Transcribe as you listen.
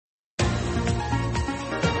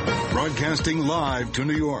Broadcasting live to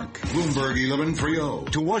New York, Bloomberg 1130.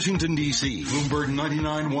 To Washington, D.C., Bloomberg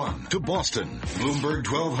 99.1. To Boston,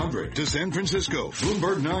 Bloomberg 1200. To San Francisco,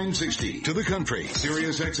 Bloomberg 960. To the country,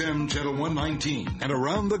 Sirius XM Channel 119. And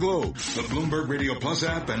around the globe, the Bloomberg Radio Plus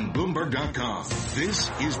app and Bloomberg.com. This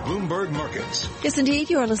is Bloomberg Markets. Yes, indeed.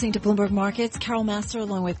 You are listening to Bloomberg Markets. Carol Massar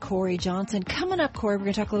along with Cory Johnson. Coming up, Cory, we're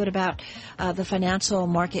going to talk a little bit about the financial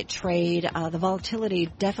market trade, the volatility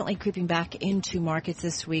definitely creeping back into markets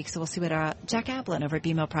this week. So we'll see what Jack Ablin over at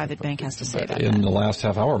BMO Private Bank has to say about that. In the last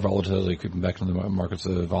half hour, volatility creeping back into the markets.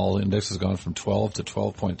 The vol index has gone from 12 to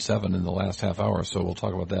 12.7 in the last half hour. So we'll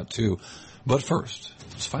talk about that too. But first,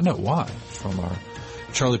 let's find out why from our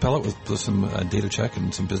Charlie Pellet with some data check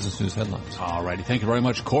and some business news headlines. All righty. Thank you very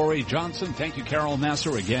much, Cory Johnson. Thank you, Carol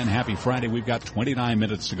Massar. Again, happy Friday. We've got 29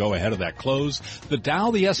 minutes to go ahead of that close. The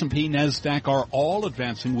Dow, the S&P, NASDAQ are all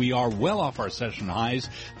advancing. We are well off our session highs.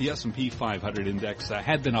 The S&P 500 index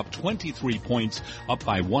had been up 23 points, up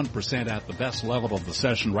by 1% at the best level of the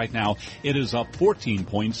session. Right now, it is up 14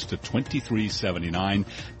 points to 2379.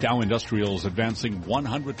 Dow Industrials advancing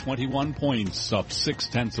 121 points, up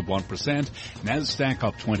 0.6%. NASDAQ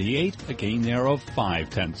up 28, a gain there of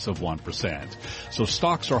 0.5%. So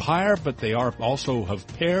stocks are higher, but they are also have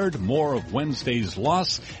paired more of Wednesday's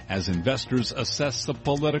loss as investors assess the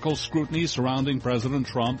political scrutiny surrounding President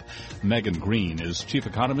Trump. Megan Green is chief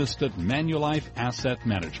economist at Manulife Asset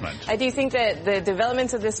Management. I do think that the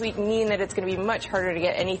developments of this week mean that it's going to be much harder to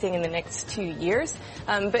get anything in the next 2 years.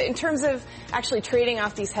 But in terms of actually trading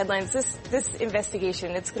off these headlines, this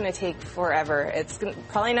investigation, it's going to take forever. It's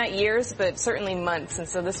probably not years, but certainly months. And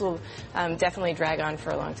so this will definitely drag on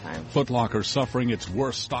for a long time. Foot Locker suffering its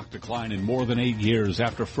worst stock decline in more than 8 years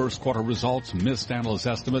after first quarter results missed analyst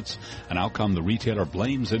estimates, an outcome the retailer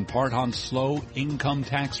blames in part on slow income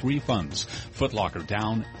tax refunds. Foot Locker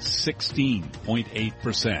down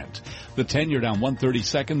 16.8%. The 10-year down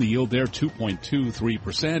 1/32, the yield there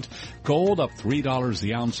 2.23%. Gold up $3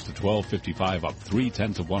 the ounce to $12.55, up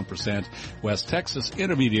 0.3%. West Texas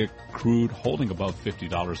Intermediate crude holding above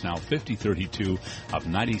 $50 now, $50.32, up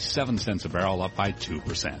 97 cents a barrel, up by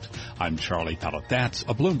 2%. I'm Charlie Pellet. That's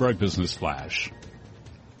a Bloomberg Business Flash.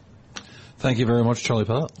 Thank you very much, Charlie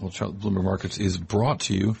Pellet. Well, Bloomberg Markets is brought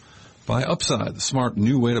to you by Upside. The smart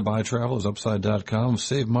new way to buy travel is Upside.com.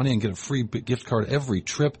 Save money and get a free gift card every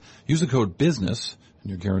trip. Use the code BUSINESS, and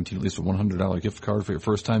you're guaranteed at least a $100 gift card for your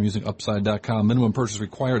first time using Upside.com. Minimum purchase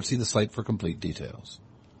required. See the site for complete details.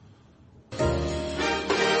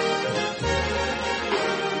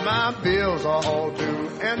 My bills are all due,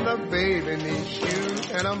 and the baby needs shoes,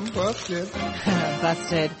 and I'm busted.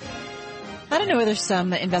 Busted. I don't know whether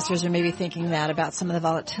some investors are maybe thinking that about some of the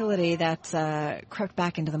volatility that's crept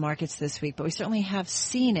back into the markets this week, but we certainly have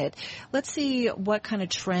seen it. Let's see what kind of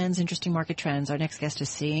trends, interesting market trends, our next guest is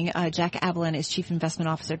seeing. Jack Ablin is Chief Investment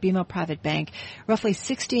Officer at BMO Private Bank, roughly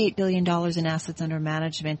 $68 billion in assets under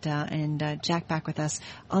management, and Jack back with us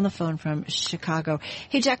on the phone from Chicago.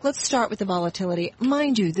 Hey, Jack, let's start with the volatility.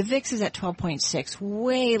 Mind you, the VIX is at 12.6,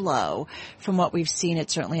 way low from what we've seen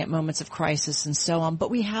it certainly at moments of crisis and so on,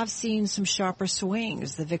 but we have seen some sharper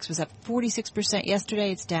swings. The VIX was up 46%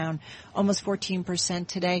 yesterday. It's down almost 14%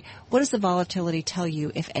 today. What does the volatility tell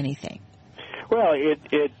you, if anything? Well, it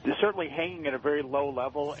is certainly hanging at a very low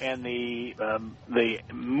level, and the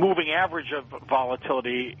moving average of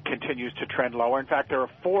volatility continues to trend lower. In fact, there are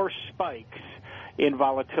 4 spikes in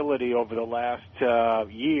volatility over the last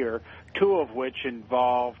year, 2 of which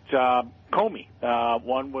involved Comey.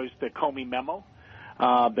 One was the Comey memo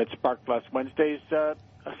that sparked last Wednesday's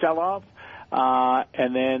sell-off.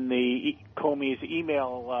 And then Comey's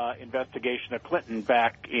email investigation of Clinton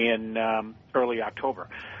back in early October.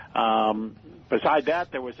 Beside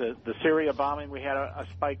that, there was the Syria bombing. We had a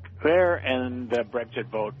spike there, and the Brexit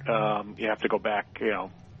vote. You have to go back,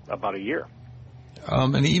 about a year.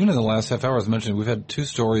 And even in the last half hour, as mentioned, we've had 2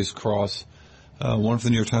 stories cross. One from the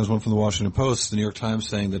New York Times, one from the Washington Post. The New York Times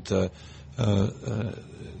saying that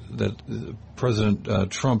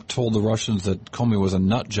President Trump told the Russians that Comey was a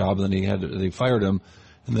nut job, and then they fired him,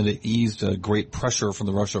 and then it eased great pressure from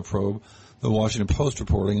the Russia probe. The Washington Post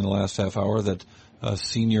reporting in the last half hour that a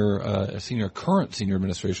current senior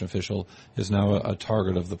administration official is now a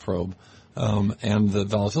target of the probe, and the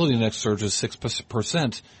volatility index surges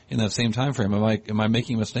 6% in that same time frame. Am I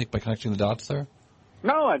making a mistake by connecting the dots there?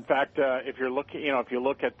 No, in fact, if you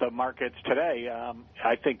look at the markets today,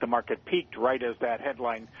 I think the market peaked right as that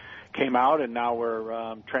headline came out, and now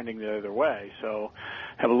we're trending the other way. So,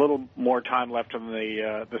 have a little more time left in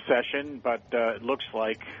the session, but it looks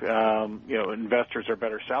like investors are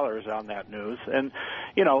better sellers on that news, and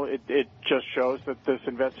it just shows that this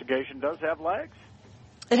investigation does have legs.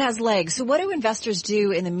 It has legs. So what do investors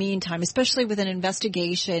do in the meantime, especially with an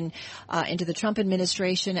investigation into the Trump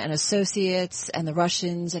administration and associates and the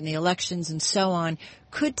Russians and the elections and so on?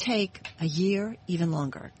 Could take a year, even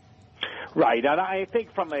longer. Right. And I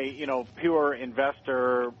think from a, pure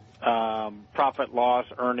investor profit, loss,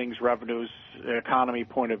 earnings, revenues, economy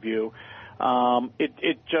point of view,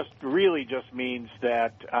 it just really just means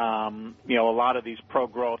that, a lot of these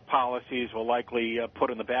pro-growth policies will likely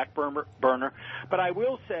put in the back burner. But I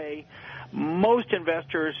will say most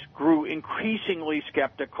investors grew increasingly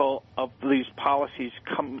skeptical of these policies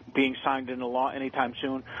being signed into law anytime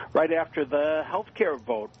soon, right after the health care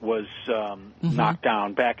vote was knocked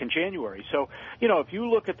down back in January. So, if you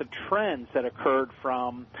look at the trends that occurred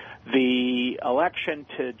from the election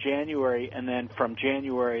to January and then from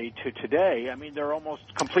January to today, I mean, they're almost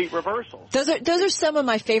complete reversals. Those are some of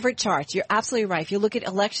my favorite charts. You're absolutely right. If you look at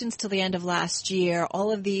elections till the end of last year,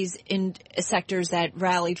 all of these sectors that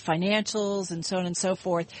rallied, financials and so on and so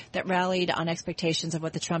forth, that rallied on expectations of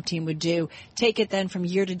what the Trump team would do, take it then from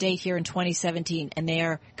year to date here in 2017, and they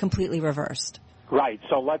are completely reversed. Right.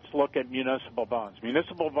 So let's look at municipal bonds.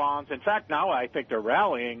 Municipal bonds, in fact, now I think they're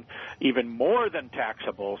rallying even more than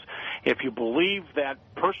taxables. If you believe that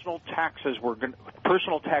personal tax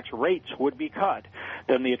rates would be cut,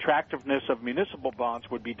 then the attractiveness of municipal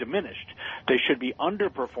bonds would be diminished. They should be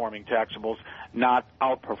underperforming taxables, not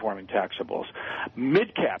outperforming taxables.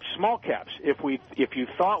 Mid caps, small caps. If you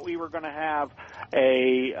thought we were going to have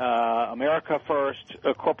a America First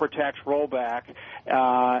corporate tax rollback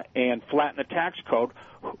and flatten the tax code,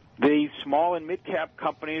 the small and mid-cap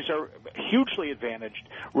companies are hugely advantaged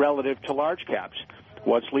relative to large caps.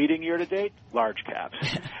 What's leading year to date? Large caps.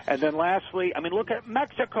 And then lastly, look at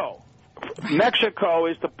Mexico. Mexico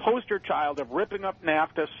is the poster child of ripping up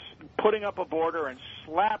NAFTA, putting up a border, and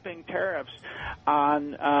slapping tariffs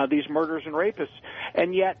on these murderers and rapists.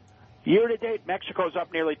 And yet, year to date, Mexico's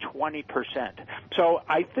up nearly 20%. So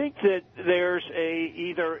I think that there's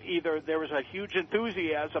either there was a huge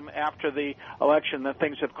enthusiasm after the election that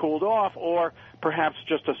things have cooled off, or perhaps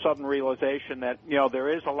just a sudden realization that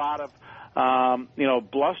there is a lot of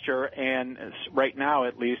bluster, and right now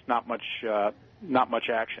at least not much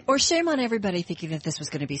action. Or shame on everybody thinking that this was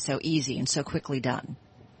going to be so easy and so quickly done.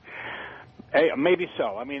 Hey, maybe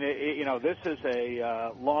so. This is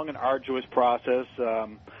a long and arduous process.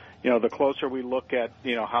 The closer we look at,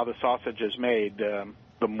 how the sausage is made,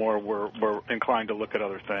 the more we're inclined to look at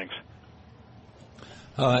other things.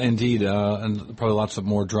 Indeed, and probably lots of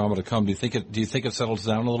more drama to come. Do you think it settles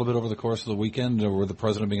down a little bit over the course of the weekend, or with the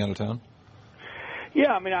president being out of town?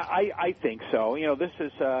 Yeah, I think so. This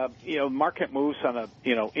is market moves on a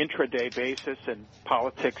intraday basis, and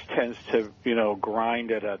politics tends to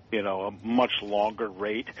grind at a much longer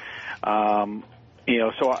rate.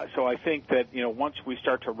 So I think that once we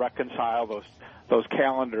start to reconcile those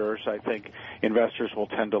calendars, I think investors will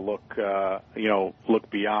tend to look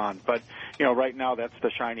beyond. But right now that's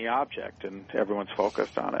the shiny object, and everyone's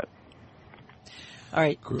focused on it. All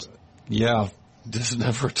right. Yeah, this is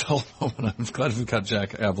never a dull moment. I'm glad we've got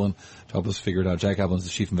Jack Ablin to help us figure it out. Jack Ablin is the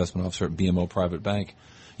Chief Investment Officer at BMO Private Bank.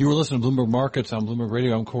 You were listening to Bloomberg Markets on Bloomberg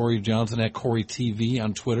Radio. I'm Cory Johnson at Cory TV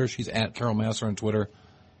on Twitter. She's at Carol Massar on Twitter.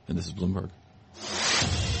 And this is Bloomberg.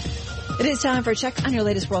 It is time for a check on your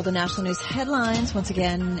latest world and national news headlines. Once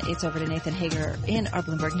again, it's over to Nathan Hager in our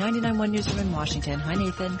Bloomberg 99.1 newsroom in Washington. Hi,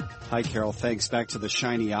 Nathan. Hi, Carol. Thanks. Back to the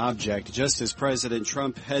shiny object. Just as President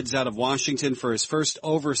Trump heads out of Washington for his first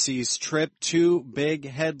overseas trip, two big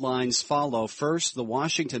headlines follow. First, the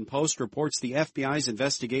Washington Post reports the FBI's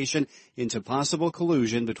investigation into possible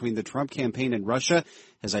collusion between the Trump campaign and Russia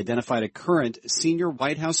has identified a current senior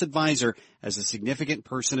White House advisor as a significant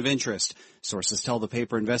person of interest. Sources tell the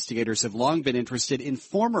paper investigators have long been interested in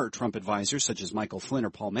former Trump advisors such as Michael Flynn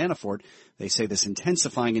or Paul Manafort. They say this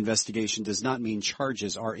intensifying investigation does not mean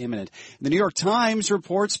charges are imminent. The New York Times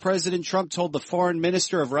reports President Trump told the foreign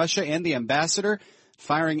minister of Russia and the ambassador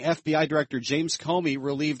firing FBI Director James Comey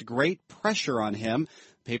relieved great pressure on him.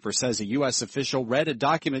 The paper says a U.S. official read a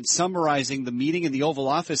document summarizing the meeting in the Oval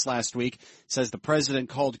Office last week, says the president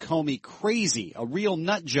called Comey crazy, a real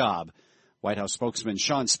nut job. White House spokesman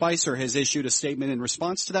Sean Spicer has issued a statement in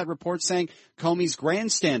response to that report saying Comey's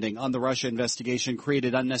grandstanding on the Russia investigation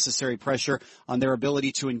created unnecessary pressure on their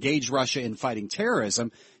ability to engage Russia in fighting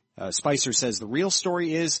terrorism. Spicer says the real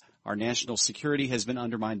story is our national security has been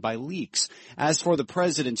undermined by leaks. As for the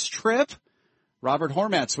president's trip, Robert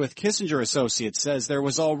Hormats with Kissinger Associates says there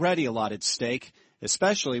was already a lot at stake,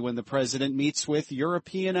 especially when the president meets with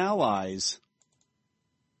European allies.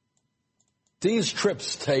 These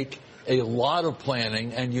trips take a lot of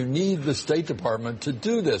planning, and you need the State Department to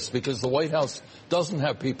do this because the White House doesn't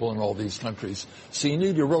have people in all these countries. So you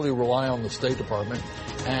need to really rely on the State Department,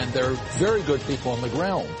 and they're very good people on the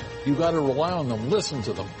ground. You got to rely on them, listen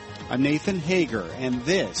to them. I'm Nathan Hager, and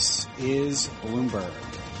this is Bloomberg.